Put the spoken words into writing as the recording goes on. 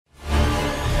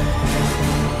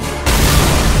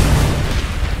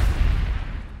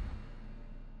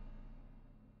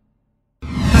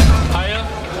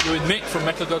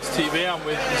MGTV. I'm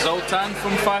with Zoltan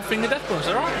from Five Finger Death Punch,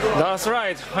 alright? That's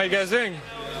right. How you guys doing?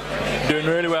 Doing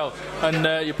really well.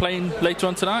 And you're playing later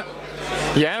on tonight?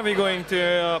 Yeah, we're going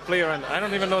to play around, I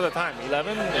don't even know the time,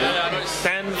 11? Yeah, I know it's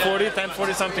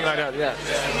 10:40, something like that, yeah.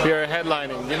 We are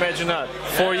headlining, imagine that.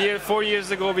 4 years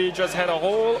ago we just had a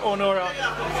whole honor.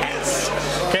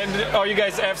 Are you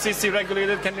guys FCC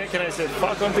regulated? Can I say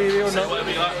fuck on TV or no?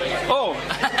 Oh!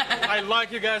 I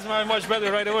like you guys much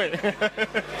better right away.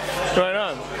 Right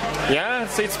on. Yeah,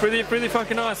 it's pretty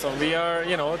fucking awesome. We are,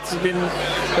 it's been,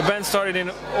 the band started in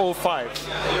 05,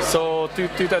 so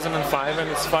 2005, and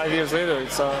it's 5 years later.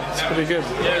 It's pretty good.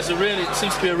 Yeah, it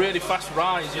seems to be a really fast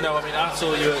rise. I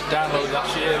saw you at Download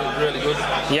last year. It was really good.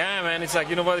 Yeah, man. It's like,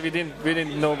 you know what? We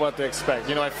didn't know what to expect.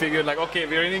 I figured like, okay,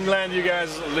 we're in England. You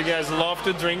guys love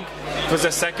to drink. It was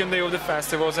the second day of the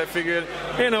festivals. I figured,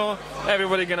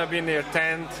 everybody gonna be in their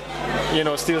tent,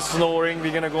 still snoring.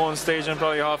 We're gonna go on stage and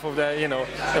probably half of the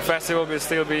festival will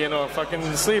still be,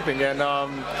 fucking sleeping. And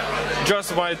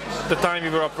just by the time we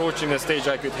were approaching the stage,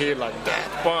 I could hear like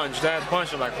that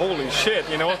punch. I'm like, holy shit,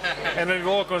 And when we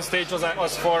walk on stage,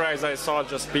 as far as I saw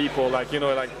just people, like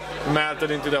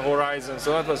melted into the horizon.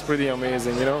 So that was pretty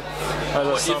amazing,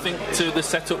 What do you think to the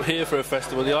setup here for a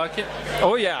festival? Do you like it?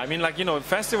 Oh yeah, I mean,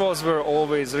 festivals were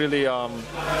always really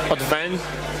adventurous.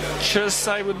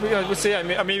 I would say.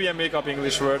 Maybe I make up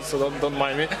English words, so don't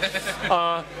mind me.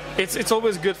 It's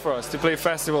always good for us to play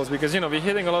festivals because we're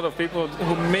hitting a lot of people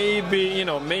who maybe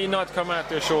may not come at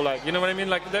their show. Like, you know what I mean?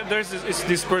 Like there's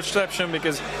this perception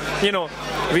because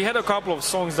we had a couple of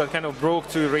songs that kind of broke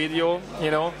to radio,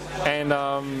 and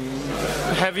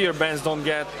heavier bands don't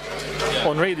get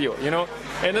on radio,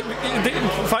 And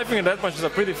Five Finger Death Punch is a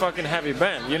pretty fucking heavy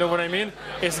band, you know what I mean?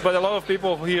 But a lot of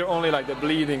people hear only like the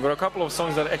bleeding or a couple of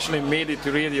songs that actually made it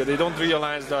to radio. They don't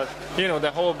realize that,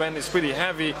 the whole band is pretty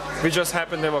heavy. We just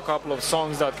happen to have a couple of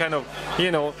songs that kind of,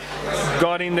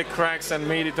 got in the cracks and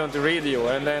made it onto radio.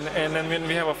 And then when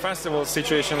we have a festival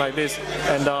situation like this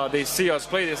and they see us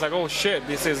play, it's like, oh shit,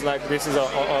 this is a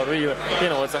real,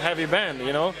 it's a heavy band,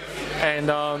 And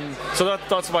so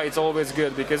that's why it's always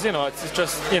good because, it's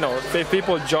just, if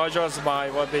people judge us by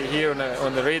what they hear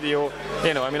on the radio,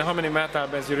 how many metal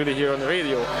bands you really hear on the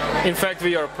radio? In fact,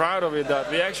 we are proud of it that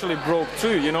we actually broke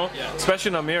through, especially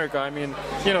in America. I mean,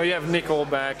 you have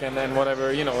Nickelback and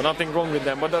whatever, nothing wrong with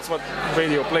them, but that's what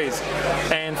radio plays.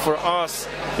 And for us,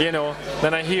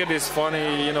 then I hear these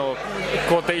funny,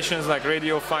 quotations like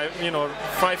Radio 5,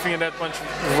 Five Finger Death Punch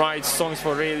writes songs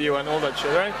for radio and all that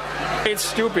shit, right? It's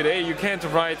stupid, you can't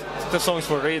write the songs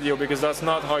for radio because that's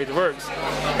not how it works.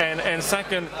 And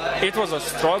second, it was a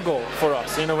struggle for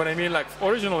us, you know what I mean? Like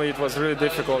originally it was really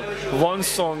difficult. One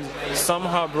song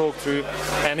somehow broke through,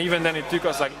 and even then it took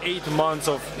us like 8 months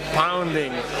of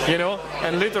pounding,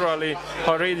 and literally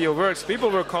how radio works,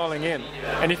 people were calling in,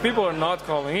 and if people are not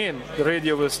calling in, the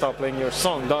radio will stop playing your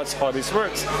song. That's how this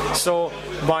works. So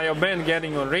by a band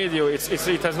getting on radio, it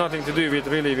has nothing to do with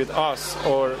us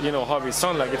or how we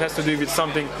sound like. It has to do with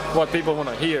something what people want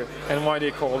to hear and why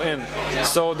they call in.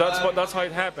 So that's how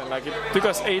it happened. Like it took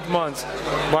us 8 months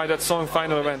by that song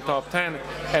finally went top 10,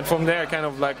 and from there kind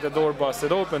of like the door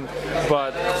busted open.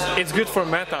 But it's good for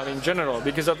metal in general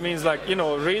because that means like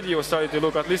radio started to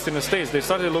look, at least in the States, they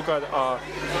started to look at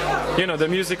the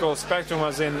musical spectrum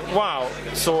as in, wow,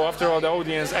 so after all the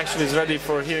audience actually is ready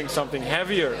for hearing something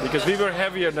heavier because we were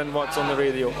heavier than what's on the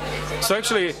radio. So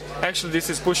actually this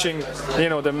is pushing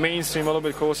the mainstream a little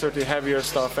bit closer to heavier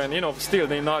stuff, and still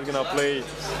they're not gonna play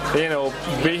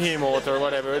Behemoth or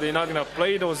whatever. They're not gonna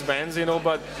play those bands,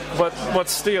 but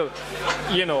still,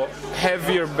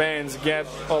 heavier bands get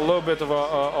a little bit of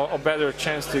a better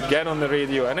chance to get on the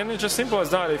radio. And then it's just simple as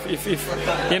that.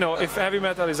 If heavy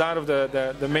metal is out of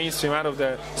the mainstream, out of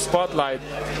the spotlight,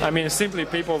 I mean, simply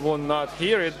people will not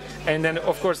hear it, and then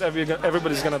of course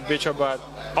everybody's gonna bitch about,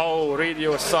 oh,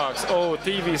 radio sucks, oh,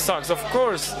 TV sucks. Of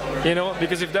course,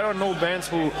 because if there are no bands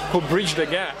who bridge the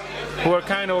gap, who are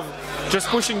kind of just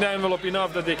pushing the envelope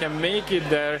enough that they can make it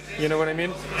there, you know what I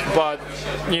mean? But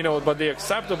they're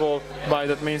acceptable by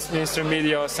that mainstream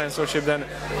media censorship,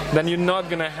 then you're not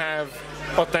gonna have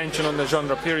attention on the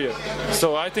genre, period.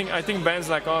 So I think bands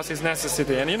like us is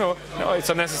necessity, and it's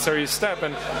a necessary step.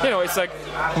 And it's like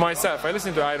myself, I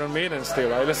listen to Iron Maiden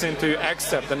still, I listen to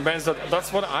Accept and bands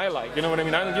that's what I like, you know what I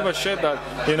mean? I don't give a shit that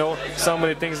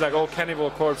somebody thinks like, oh,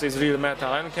 Cannibal Corpse is real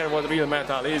metal. I don't care what real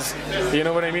metal is, you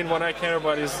know what I mean? What I care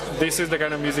about is this is the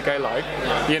kind of music I like,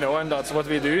 and that's what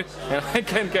we do, and I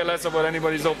can't care less about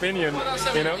anybody's opinion.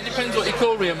 It depends what you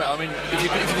call real metal. I mean, if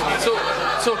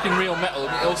you're talking real metal,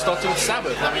 it all started with Sabbath.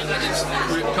 Sabbath. I mean,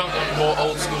 we can't get more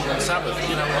old school than Sabbath,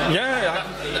 you know. Yeah,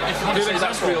 If you want to say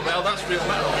that's real metal, that's real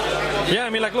metal. yeah, I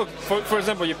mean, like, look, for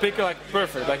example, you pick like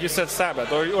Perfect, like you said,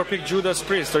 Sabbath, or pick Judas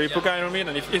Priest, or you pick Iron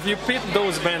Maiden. If you pit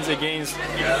those bands against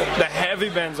the heavy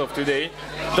bands of today,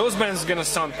 those bands are gonna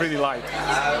sound pretty light,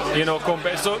 you know.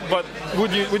 Compared, so, but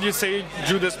would you say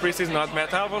Judas Priest is not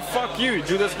metal? Well, fuck you.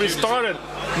 Judas Priest started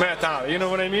metal. You know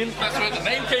what I mean? That's where the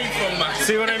name came from, man.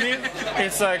 See what I mean?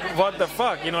 It's like, what the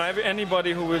fuck? You know,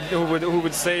 anybody who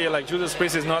would say like Judas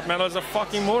Priest is not metal is a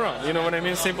fucking moron. You know what I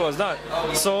mean? Simple as that.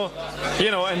 So,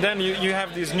 you know, and then you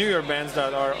have these newer bands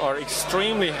that are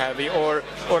extremely heavy, or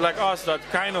like us that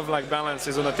kind of like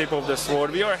balances on the tip of the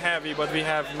sword. We are heavy, but we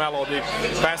have melodic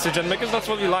passage, and because that's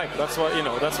what we like. That's what, you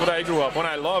know, that's what I grew up on.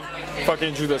 I love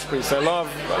fucking Judas Priest. I love,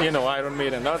 you know, Iron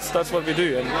Maiden. That's what we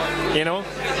do, and you know,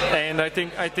 and I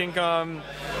think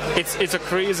it's a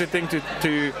crazy thing to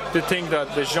think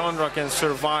that the genre can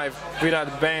survive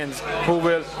without bands who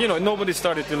will, you know, nobody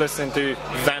started to listen to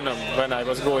Venom when I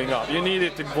was growing up. You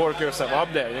needed to work yourself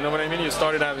up there, you know what I mean? You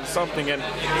started having something, and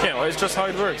you know, it's just how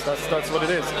it works. That's what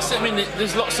it is. I mean,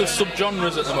 there's lots of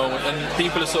subgenres at the moment, and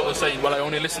people are sort of saying, well, I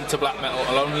only listen to black metal,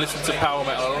 I only listen to power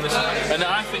metal, I only listen, and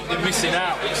I think they're missing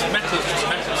out. It's metal's just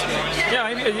metal.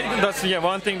 Yeah, that's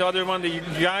one thing. The other one, you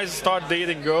guys start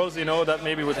dating girls, you know, that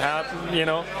maybe would happen, you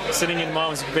know, sitting in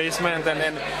mom's basement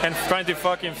and trying to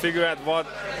fucking figure out what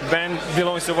band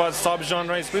belongs to what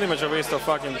subgenre is pretty much a waste of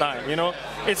fucking time, you know.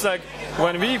 It's like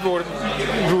when we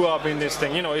grew up in this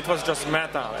thing, you know, it was just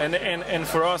metal, and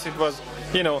for us it was,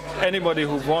 you know, anybody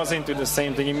who was into the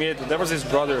same thing immediately, there was this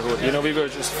brotherhood, you know. We were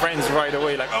just friends right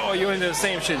away, like, oh, you're into the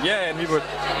same shit, yeah, and we would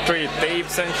trade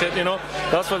tapes and shit, you know.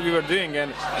 That's what we were doing,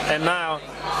 and now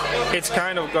it's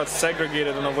kind of got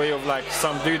segregated in a way of like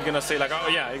some dude gonna say like, oh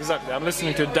yeah, exactly, I'm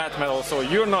listening to death metal, so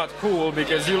you're not cool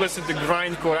because you listen to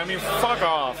grindcore. I mean, fuck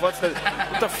off. What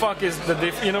the fuck is the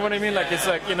you know what I mean? Like, it's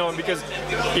like, you know, because,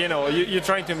 you know, you're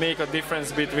trying to make a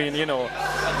difference between, you know,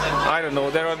 I don't know,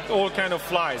 there are all kind of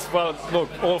flies. Well, look,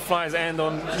 all flies end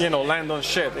on, you know, land on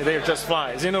shit. They're just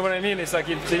flies. You know what I mean? It's like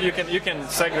you can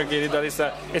segregate it that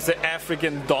it's the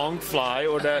African dong fly,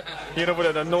 or the, you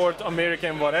know, the North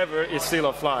American whatever. It's still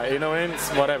a fly. You know, and it's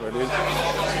whatever, dude.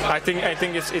 I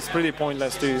think it's pretty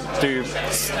pointless to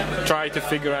try to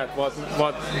figure out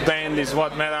what band is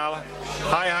what metal.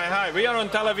 Hi, we are on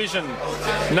television.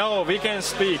 No, we can't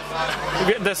speak.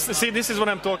 See, this is what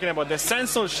I'm talking about. The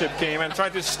censorship came and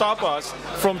tried to stop us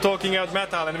from talking about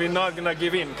metal, and we're not gonna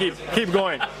give in. Keep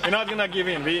going. We're not gonna give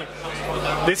in.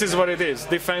 This is what it is.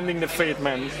 Defending the faith,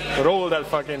 man. Roll that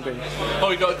fucking thing. Oh,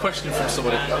 we got a question from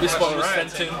somebody. This one was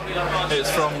sent in.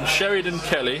 It's from Sheridan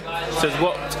Kelly. It says,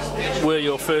 what were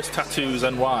your first tattoos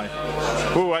and why?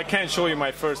 Oh, I can't show you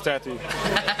my first tattoo.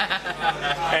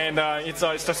 And it's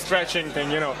a stretching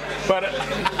thing, you know, but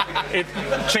it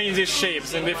changes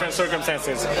shapes in different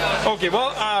circumstances. Okay, well,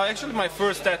 actually my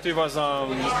first tattoo was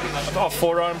a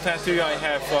forearm tattoo. I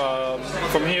have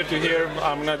from here to here.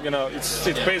 I'm not gonna. It's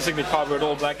basically covered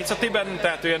all black. It's a Tibetan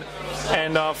tattoo,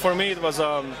 and for me it was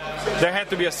there had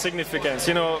to be a significance,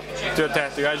 you know, to a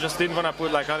tattoo. I just didn't want to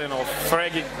put like, I don't know,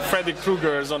 Freddy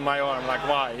Krueger's on my arm. Like,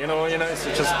 why? You know, it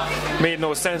just made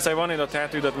no sense. I wanted a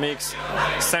tattoo that makes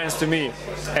sense to me.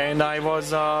 And I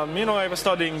was, you know, I was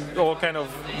studying all kind of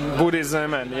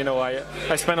Buddhism, and you know,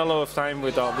 I spent a lot of time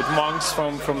with monks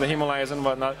from the Himalayas and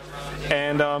whatnot,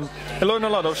 and I learned a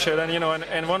lot of shit. And you know,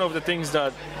 and one of the things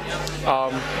that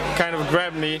kind of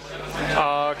grabbed me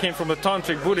came from the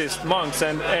tantric Buddhist monks,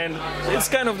 and it's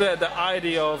kind of the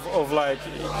idea of like,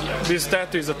 this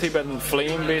tattoo is a Tibetan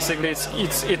flame. Basically,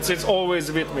 it's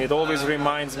always with me. It always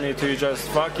reminds me to just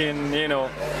fucking, you know,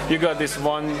 you got this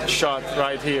one shot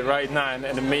right here, right now,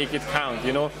 and make it count.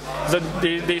 You know,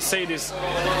 they say this.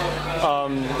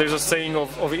 There's a saying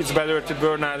of it's better to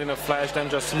burn out in a flash than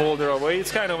just smolder away.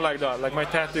 It's kind of like that. Like, my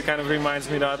tattoo kind of reminds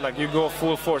me that, like, you go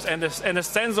full force, and the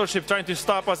censorship trying to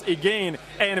stop us again,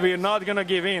 and we're not gonna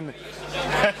give in.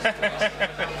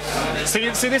 See,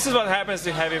 this is what happens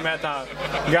to heavy metal,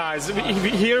 guys.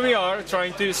 Here we are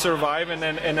trying to survive,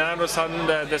 and all of a sudden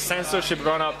the censorship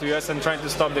run up to us and trying to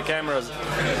stop the cameras.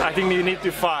 I think we need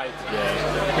to fight.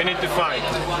 Yeah. We need to fight.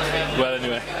 Well,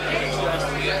 anyway,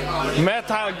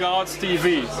 Metal Gods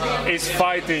TV is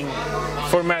fighting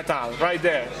for metal right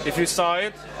there. If you saw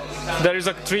it, there is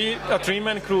a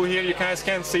three-man crew here. You guys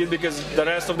can't see it because the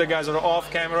rest of the guys are off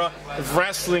camera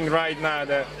wrestling right now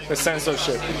the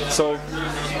censorship. So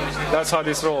that's how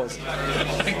this rolls.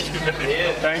 thank you.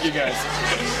 Thank you,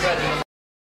 guys.